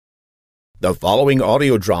The following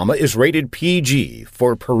audio drama is rated PG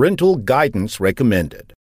for parental guidance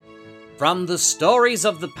recommended. From the stories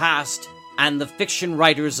of the past and the fiction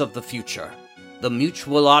writers of the future, the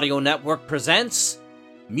Mutual Audio Network presents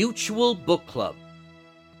Mutual Book Club.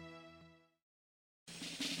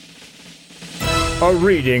 A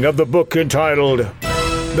reading of the book entitled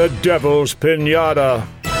The Devil's Pinata,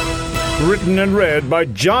 written and read by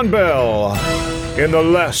John Bell. In the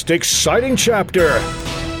last exciting chapter,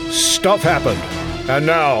 stuff happened, and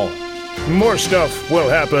now more stuff will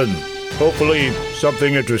happen. Hopefully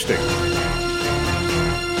something interesting.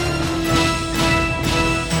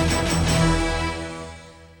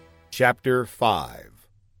 Chapter 5.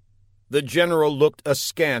 The general looked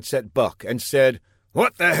askance at Buck and said,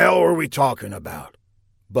 "What the hell were we talking about?"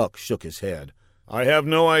 Buck shook his head. "I have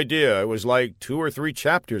no idea. It was like 2 or 3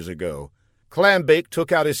 chapters ago." Clambake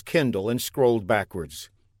took out his Kindle and scrolled backwards.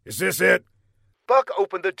 "Is this it?" Buck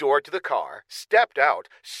opened the door to the car, stepped out,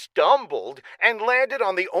 stumbled, and landed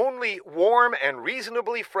on the only warm and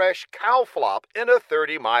reasonably fresh cow flop in a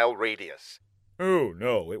 30-mile radius. "Oh,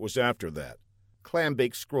 no, it was after that."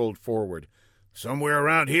 Clambake scrolled forward. "Somewhere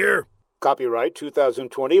around here?" Copyright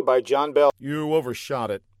 2020 by John Bell. "You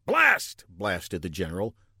overshot it." "Blast!" blasted the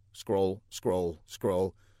general. Scroll, scroll,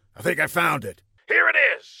 scroll. "I think I found it." "Here it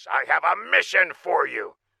is. I have a mission for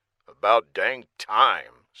you." "About dang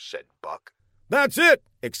time," said Buck. "That's it!"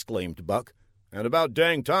 exclaimed Buck. "And about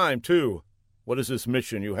dang time, too. What is this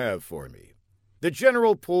mission you have for me?" The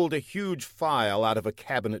general pulled a huge file out of a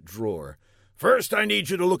cabinet drawer. "First, I need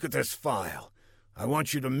you to look at this file. I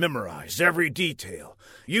want you to memorize every detail.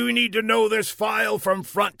 You need to know this file from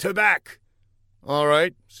front to back." "All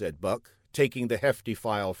right," said Buck, taking the hefty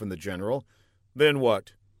file from the general. "Then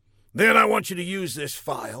what?" "Then I want you to use this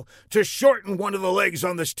file to shorten one of the legs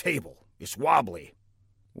on this table. It's wobbly."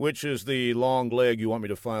 "Which is the long leg you want me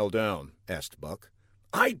to file down?" asked Buck.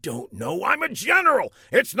 "I don't know. I'm a general.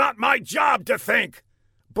 It's not my job to think."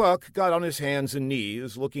 Buck got on his hands and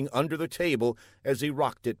knees, looking under the table as he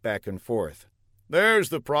rocked it back and forth. "There's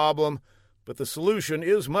the problem, but the solution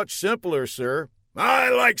is much simpler, sir." "I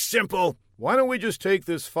like simple." "Why don't we just take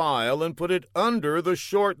this file and put it under the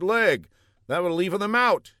short leg? That would leave them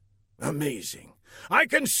out." "Amazing. I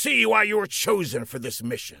can see why you were chosen for this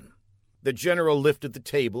mission." The general lifted the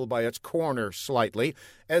table by its corner slightly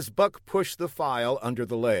as Buck pushed the file under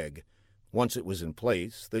the leg. Once it was in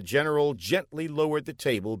place, the general gently lowered the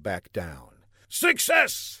table back down.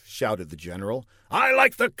 "Success!" shouted the general. "I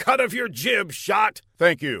like the cut of your jib shot."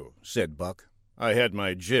 "Thank you," said Buck. "I had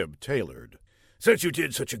my jib tailored." "Since you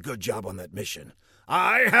did such a good job on that mission,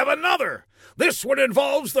 I have another. This one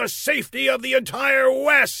involves the safety of the entire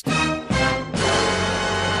West."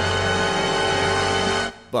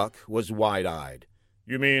 Buck was wide-eyed.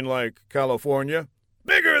 "You mean like California?"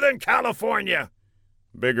 "Bigger than California."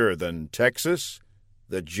 "Bigger than Texas?"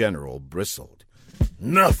 The general bristled.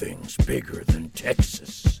 "Nothing's bigger than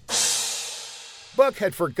Texas." Buck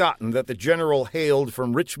had forgotten that the general hailed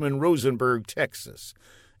from Richmond-Rosenberg, Texas,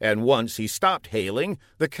 and once he stopped hailing,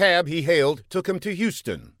 the cab he hailed took him to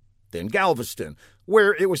Houston, then Galveston,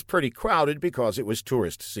 where it was pretty crowded because it was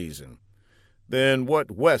tourist season. "Then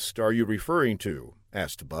what west are you referring to?"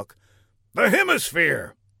 asked Buck. "The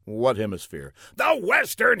hemisphere." "What hemisphere?" "The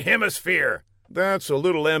Western Hemisphere." "That's a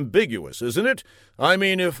little ambiguous, isn't it? I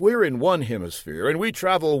mean, if we're in one hemisphere and we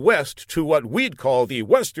travel west to what we'd call the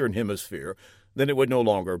Western Hemisphere, then it would no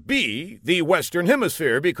longer be the Western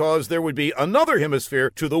Hemisphere because there would be another hemisphere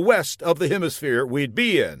to the west of the hemisphere we'd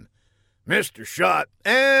be in." "Mr. Schott."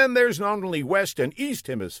 "And there's not only west and east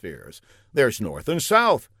hemispheres. There's north and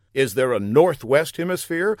south. Is there a northwest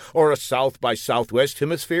hemisphere or a south by southwest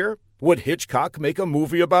hemisphere? Would Hitchcock make a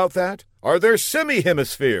movie about that? Are there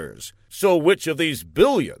semi-hemispheres? So which of these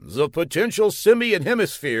billions of potential simian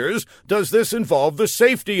hemispheres does this involve the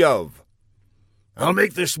safety of?" "I'll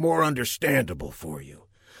make this more understandable for you.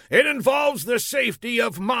 It involves the safety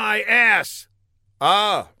of my ass."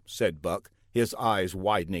 "Ah," said Buck, his eyes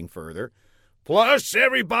widening further. "Plus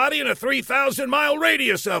everybody in a 3,000-mile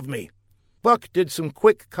radius of me." Buck did some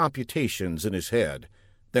quick computations in his head.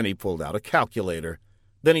 Then he pulled out a calculator.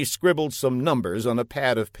 Then he scribbled some numbers on a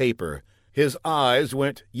pad of paper. His eyes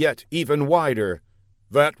went yet even wider.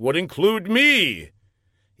 "That would include me."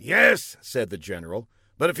 "Yes," said the general,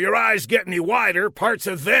 "but if your eyes get any wider, parts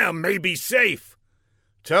of them may be safe."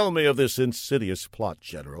 "Tell me of this insidious plot,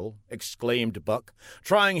 General," exclaimed Buck,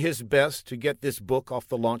 trying his best to get this book off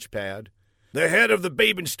the launch pad. "The head of the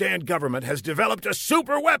Babenstan government has developed a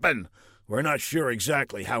super weapon. We're not sure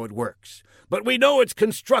exactly how it works, but we know its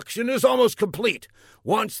construction is almost complete.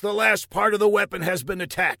 Once the last part of the weapon has been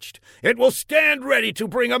attached, it will stand ready to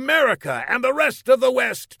bring America and the rest of the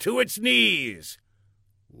West to its knees."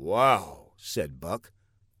 "Wow," said Buck.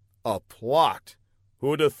 "A plot.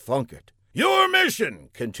 Who'd have thunk it?" "Your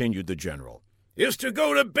mission," continued the general, "is to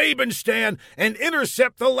go to Babenstan and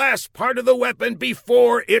intercept the last part of the weapon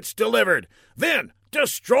before it's delivered. Then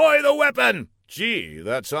destroy the weapon." "Gee,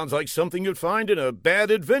 that sounds like something you'd find in a bad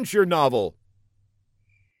adventure novel."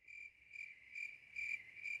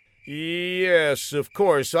 "Yes, of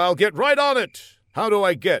course, I'll get right on it. How do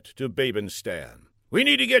I get to Babenstan?" "We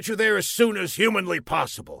need to get you there as soon as humanly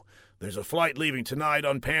possible. There's a flight leaving tonight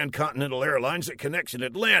on Pan-Continental Airlines that connects in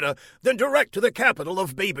Atlanta, then direct to the capital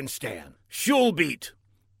of Babenstan, Schulbeat.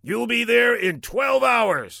 You'll be there in 12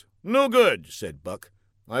 hours. "No good," said Buck.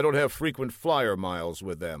 "I don't have frequent flyer miles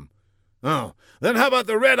with them." "Oh, then how about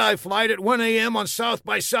the red-eye flight at 1 a.m. on South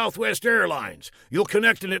by Southwest Airlines? You'll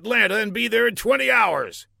connect in Atlanta and be there in 20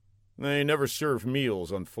 hours. "They never serve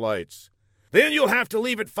meals on flights." "Then you'll have to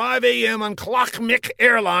leave at 5 a.m. on Clockmick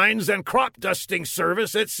Airlines and crop dusting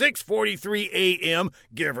service at 6:43 a.m.,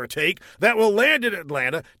 give or take. That will land in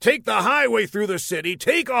Atlanta, take the highway through the city,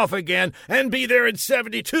 take off again, and be there in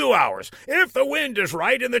 72 hours, if the wind is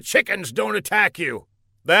right and the chickens don't attack you."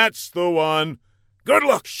 "That's the one." "Good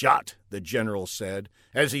luck, shot," the general said,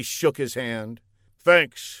 as he shook his hand.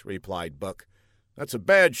 "Thanks," replied Buck. "That's a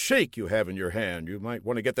bad shake you have in your hand. You might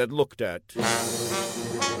want to get that looked at."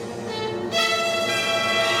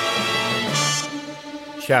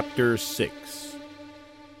 Chapter 6.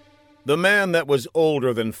 The man that was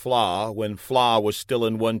older than Fla, when Fla was still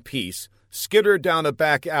in one piece, skittered down a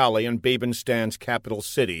back alley in Babenstan's capital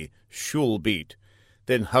city, Schulbeat,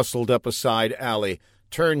 then hustled up a side alley,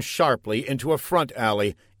 turned sharply into a front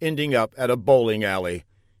alley, ending up at a bowling alley.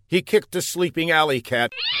 He kicked a sleeping alley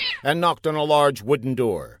cat and knocked on a large wooden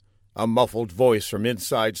door. A muffled voice from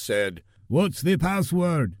inside said, "What's the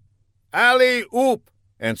password?" "Alley oop,"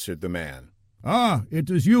 answered the man. "Ah, it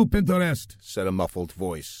is you, Pinterest," said a muffled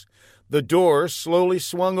voice. The door slowly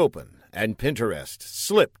swung open, and Pinterest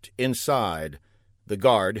slipped inside. The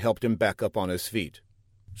guard helped him back up on his feet.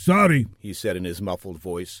 "Sorry," he said in his muffled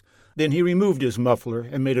voice. Then he removed his muffler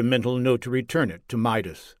and made a mental note to return it to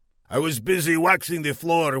Midas. "I was busy waxing the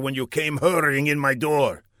floor when you came hurrying in my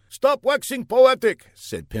door." "Stop waxing poetic,"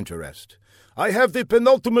 said Pinterest. "I have the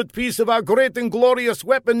penultimate piece of our great and glorious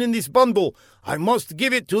weapon in this bundle. I must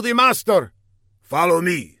give it to the master." "Follow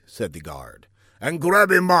me," said the guard, "and grab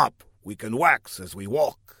a mop. We can wax as we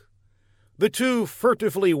walk." The two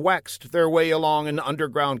furtively waxed their way along an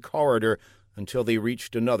underground corridor until they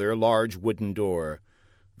reached another large wooden door.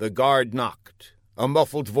 The guard knocked. A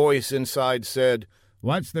muffled voice inside said,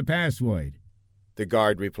 "What's the password?" The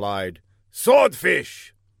guard replied,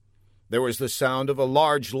 "Swordfish." There was the sound of a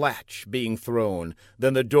large latch being thrown.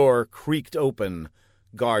 Then the door creaked open.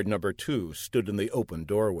 Guard number 2 stood in the open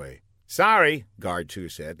doorway. "Sorry," Guard 2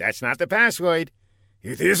 said. "That's not the password."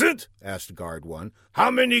 "It isn't?" asked Guard 1. "How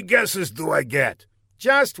many guesses do I get?"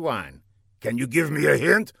 "Just one." "Can you give me a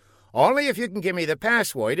hint?" "Only if you can give me the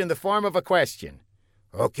password in the form of a question."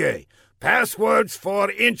 "Okay. Passwords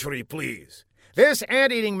for entry, please." "This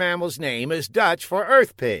ant-eating mammal's name is Dutch for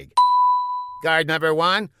earth pig." Guard number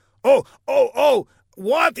 1. Oh,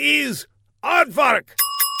 what is aardvark?"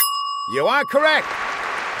 "You are correct.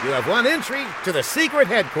 You have one entry to the secret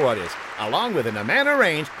headquarters, along with an Amana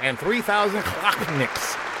range and 3,000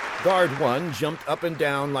 Clocknicks." Guard 1 jumped up and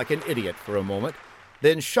down like an idiot for a moment,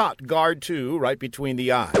 then shot Guard 2 right between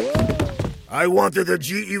the eyes. "I wanted a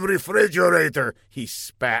GE refrigerator," he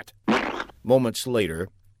spat. Moments later,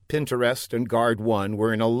 Pinterest and Guard 1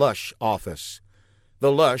 were in a lush office.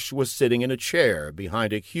 The lush was sitting in a chair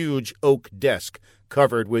behind a huge oak desk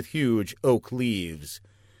covered with huge oak leaves.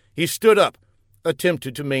 He stood up,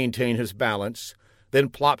 attempted to maintain his balance, then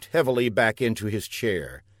plopped heavily back into his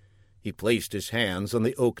chair. He placed his hands on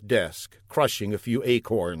the oak desk, crushing a few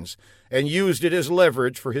acorns, and used it as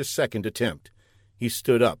leverage for his second attempt. He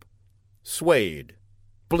stood up, swayed,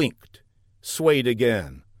 blinked, swayed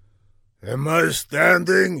again. "Am I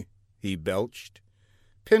standing?" he belched.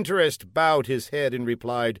 Pinterest bowed his head and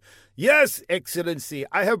replied, "Yes, Excellency,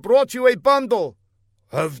 I have brought you a bundle."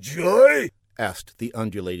 "Of joy?" asked the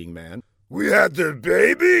undulating man. "We had the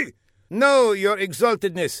baby?" "No, your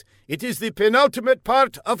exaltedness. It is the penultimate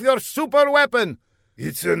part of your super weapon."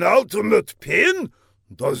 "It's an ultimate pin?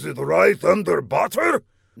 Does it write under butter?"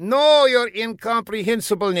 "No, your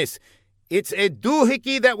incomprehensibleness. It's a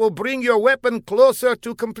doohickey that will bring your weapon closer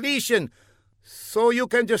to completion, so you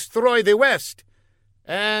can destroy the West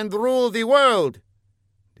and rule the world."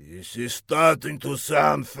 "This is starting to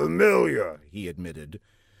sound familiar," he admitted.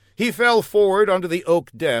 He fell forward onto the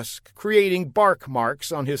oak desk, creating bark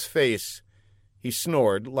marks on his face. He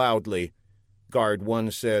snored loudly. Guard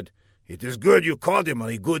 1 said, "It is good you caught him on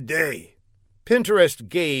a good day." Pinterest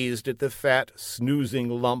gazed at the fat, snoozing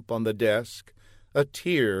lump on the desk, a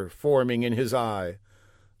tear forming in his eye.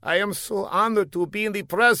 "I am so honored to be in the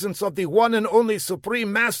presence of the one and only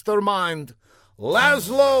supreme mastermind,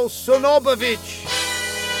 Laszlo Sonobovich."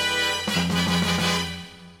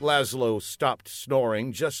 Laszlo stopped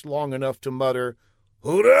snoring just long enough to mutter,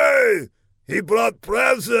 "Hooray! He brought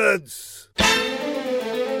presents!"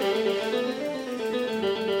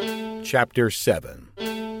 Chapter 7.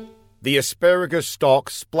 The asparagus stalk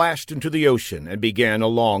splashed into the ocean and began a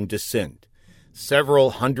long descent. Several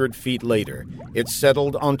 100 feet later, it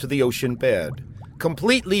settled onto the ocean bed,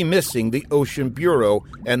 completely missing the ocean bureau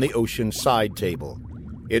and the ocean side table.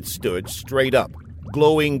 It stood straight up,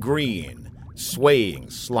 glowing green, swaying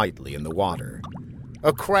slightly in the water.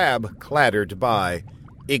 A crab clattered by,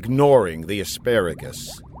 ignoring the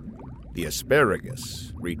asparagus. The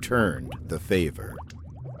asparagus returned the favor.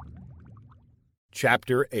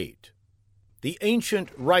 Chapter 8. The ancient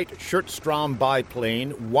Wright Schertstrom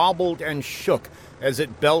biplane wobbled and shook as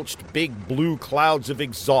it belched big blue clouds of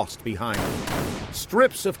exhaust behind it.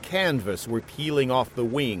 Strips of canvas were peeling off the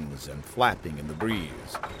wings and flapping in the breeze.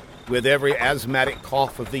 With every asthmatic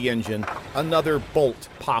cough of the engine, another bolt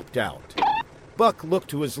popped out. Buck looked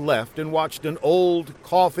to his left and watched an old,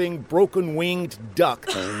 coughing, broken-winged duck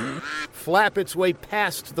flap its way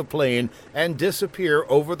past the plane and disappear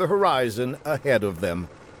over the horizon ahead of them.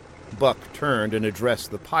 Buck turned and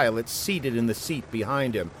addressed the pilot seated in the seat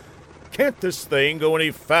behind him. "Can't this thing go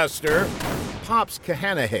any faster?" Pops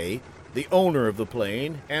Kahanahay, the owner of the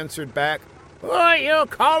plane, answered back, "Who are you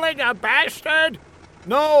calling a bastard?"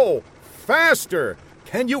 "No, faster!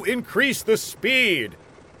 Can you increase the speed?"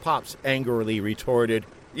 Pops angrily retorted,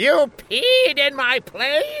 "You peed in my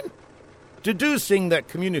plane?" Deducing that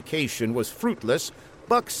communication was fruitless,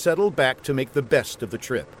 Buck settled back to make the best of the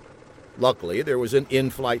trip. Luckily, there was an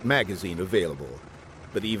in-flight magazine available.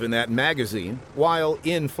 But even that magazine, while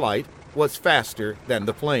in flight, was faster than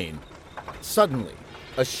the plane. Suddenly,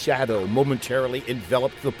 a shadow momentarily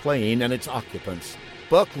enveloped the plane and its occupants.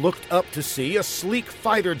 Buck looked up to see a sleek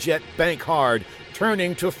fighter jet bank hard,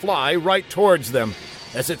 turning to fly right towards them.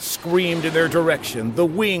 As it screamed in their direction, the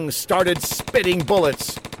wings started spitting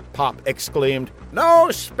bullets. Pop exclaimed,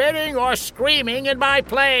 "No spitting or screaming in my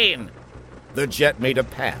plane!" The jet made a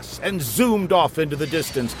pass and zoomed off into the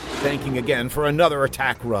distance, banking again for another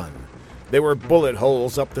attack run. There were bullet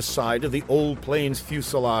holes up the side of the old plane's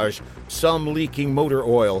fuselage, some leaking motor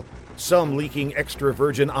oil, some leaking extra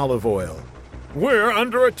virgin olive oil. "We're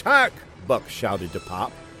under attack!" Buck shouted to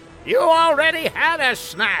Pop. "You already had a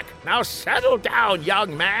snack. Now settle down,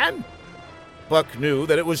 young man." Buck knew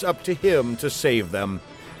that it was up to him to save them.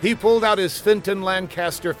 He pulled out his Fenton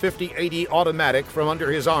Lancaster 5080 automatic from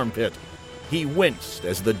under his armpit. He winced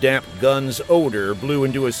as the damp gun's odor blew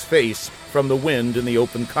into his face from the wind in the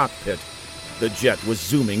open cockpit. The jet was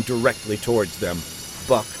zooming directly towards them.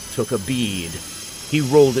 Buck took a bead. He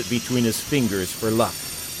rolled it between his fingers for luck.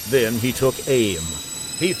 Then he took aim.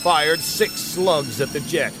 He fired 6 slugs at the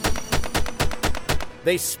jet.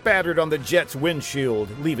 They spattered on the jet's windshield,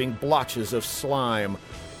 leaving blotches of slime.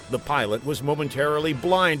 The pilot was momentarily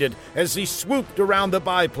blinded as he swooped around the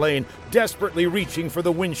biplane, desperately reaching for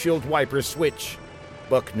the windshield wiper switch.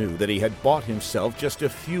 Buck knew that he had bought himself just a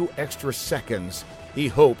few extra seconds. He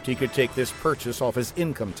hoped he could take this purchase off his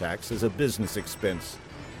income tax as a business expense.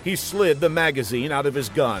 He slid the magazine out of his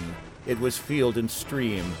gun. It was Field and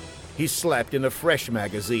Stream. He slapped in a fresh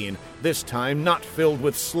magazine, this time not filled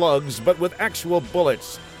with slugs, but with actual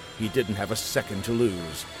bullets. He didn't have a second to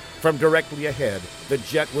lose. From directly ahead, the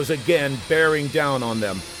jet was again bearing down on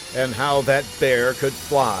them, and how that bear could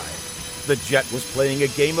fly. The jet was playing a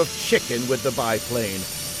game of chicken with the biplane,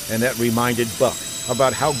 and that reminded Buck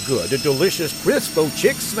about how good a delicious Crispo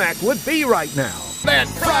Chick snack would be right now. That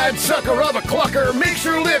fried sucker of a clucker makes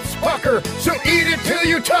your lips pucker, so eat it till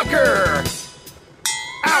you tucker!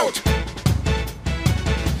 Out!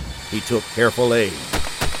 He took careful aim.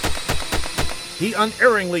 He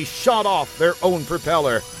unerringly shot off their own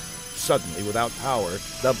propeller. Suddenly, without power,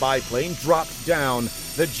 the biplane dropped down,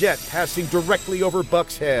 the jet passing directly over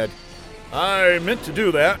Buck's head. "I meant to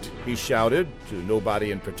do that," he shouted, to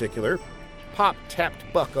nobody in particular. Pop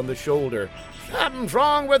tapped Buck on the shoulder. "Something's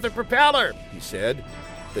wrong with the propeller," he said.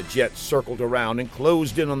 The jet circled around and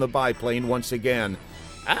closed in on the biplane once again.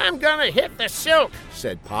 "I'm gonna hit the silk,"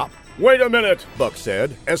 said Pop, Wait a minute, Buck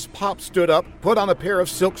said, as Pop stood up, put on a pair of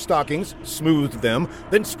silk stockings, smoothed them,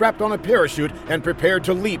 then strapped on a parachute and prepared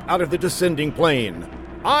to leap out of the descending plane.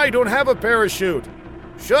 I don't have a parachute.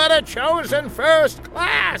 Should have chosen first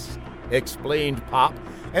class, explained Pop,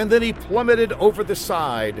 and then he plummeted over the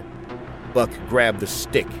side. Buck grabbed the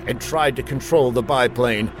stick and tried to control the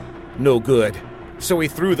biplane. No good. So he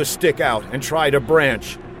threw the stick out and tried a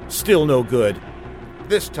branch. Still no good.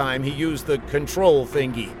 This time he used the control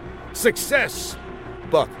thingy. Success!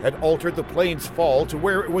 Buck had altered the plane's fall to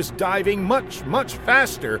where it was diving much, much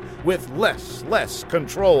faster with less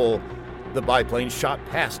control. The biplane shot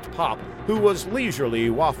past Pop, who was leisurely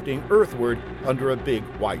wafting earthward under a big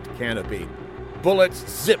white canopy. Bullets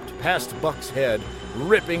zipped past Buck's head,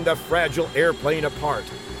 ripping the fragile airplane apart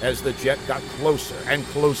as the jet got closer and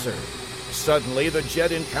closer. Suddenly, the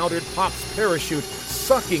jet encountered Pop's parachute,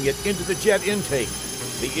 sucking it into the jet intake.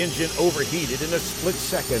 The engine overheated in a split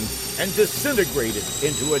second and disintegrated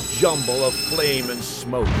into a jumble of flame and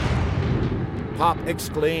smoke. Pop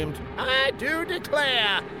exclaimed, "I do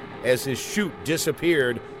declare," as his chute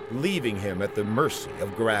disappeared, leaving him at the mercy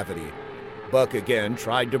of gravity. Buck again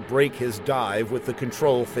tried to break his dive with the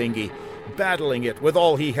control thingy, battling it with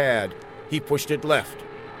all he had. He pushed it left,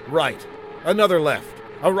 right, another left,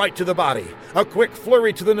 a right to the body, a quick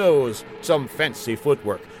flurry to the nose, some fancy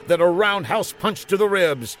footwork, then a roundhouse punch to the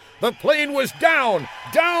ribs. The plane was down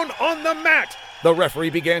on the mat. The referee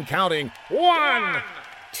began counting. 1,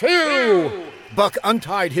 2. Buck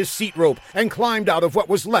untied his seat rope and climbed out of what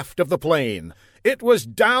was left of the plane. It was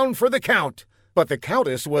down for the count, but the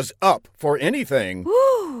Countess was up for anything.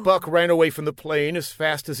 Woo. Buck ran away from the plane as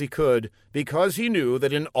fast as he could because he knew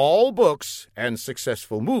that in all books and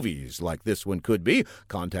successful movies like this one could be,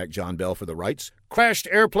 contact John Bell for the rights, crashed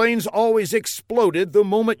airplanes always exploded the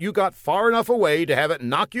moment you got far enough away to have it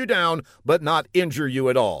knock you down but not injure you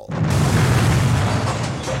at all.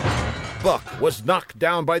 Buck was knocked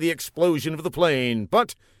down by the explosion of the plane,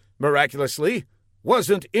 but, miraculously,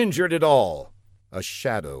 wasn't injured at all. A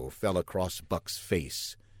shadow fell across Buck's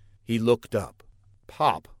face. He looked up.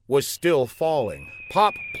 Pop was still falling.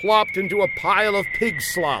 Pop plopped into a pile of pig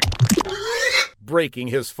slop, breaking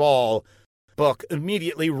his fall. Buck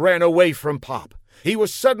immediately ran away from Pop. He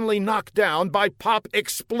was suddenly knocked down by Pop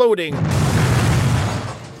exploding,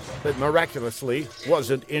 but miraculously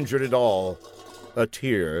wasn't injured at all. A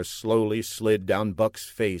tear slowly slid down Buck's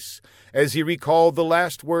face as he recalled the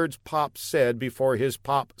last words Pop said before his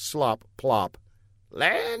pop slop plop.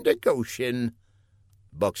 Land of Goshen.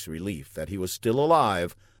 Buck's relief that he was still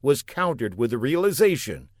alive was countered with the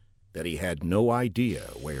realization that he had no idea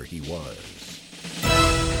where he was.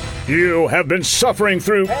 You have been suffering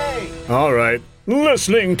through... Hey! All right.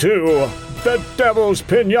 Listening to The Devil's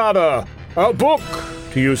Pinata, a book,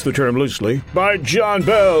 to use the term loosely, by John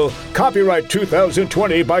Bell. Copyright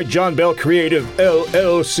 2020 by John Bell Creative,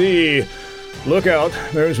 LLC. Look out,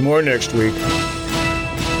 there's more next week.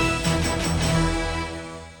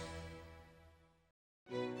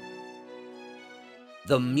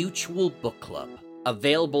 The Mutual Book Club,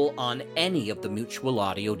 available on any of the Mutual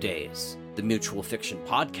Audio days, the Mutual Fiction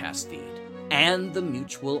podcast feed, and the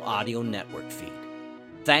Mutual Audio Network feed.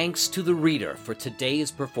 Thanks to the reader for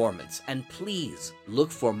today's performance, and please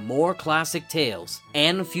look for more classic tales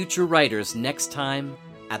and future writers next time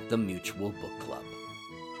at the Mutual Book Club.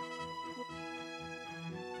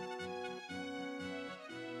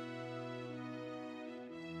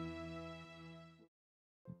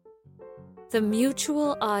 The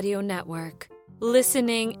Mutual Audio Network.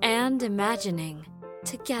 Listening and imagining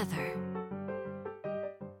together.